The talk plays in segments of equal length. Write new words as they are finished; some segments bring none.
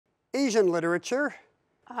Asian literature.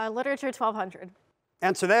 Literature 1200.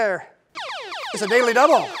 Answer there is a daily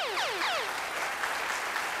double.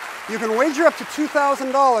 You can wager up to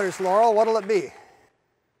 $2,000, Laurel. What'll it be?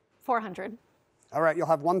 400. All right, you'll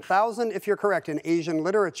have 1,000 if you're correct in Asian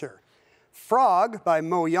literature. Frog by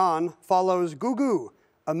Mo Yan follows Gugu,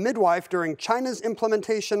 a midwife during China's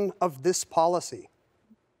implementation of this policy.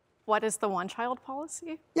 What is the one-child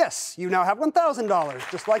policy? Yes, you now have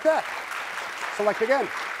 $1,000, just like that. Select again.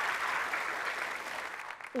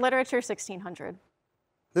 Literature 1600.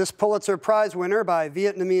 This Pulitzer Prize winner by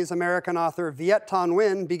Vietnamese-American author Viet Thanh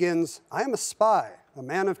Nguyen begins, I am a spy, a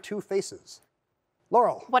man of two faces.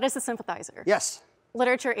 Laurel. What is a sympathizer? Yes.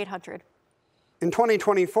 Literature 800. In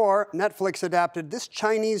 2024, Netflix adapted this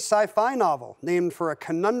Chinese sci-fi novel named for a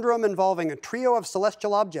conundrum involving a trio of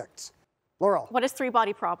celestial objects. Laurel. What is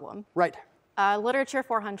three-body problem? Right. Literature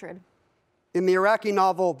 400. In the Iraqi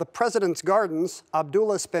novel The President's Gardens,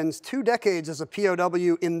 Abdullah spends 2 decades as a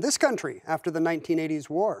POW in this country after the 1980s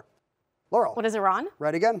war. Laurel. What is Iran?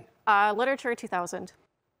 Right again. Literature 2000.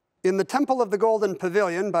 In The Temple of the Golden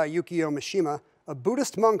Pavilion by Yukio Mishima, a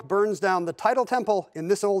Buddhist monk burns down the title temple in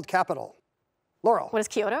this old capital. Laurel. What is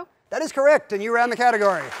Kyoto? That is correct, and you ran the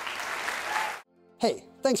category. Hey,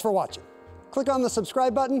 thanks for watching. Click on the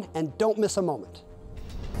subscribe button and don't miss a moment.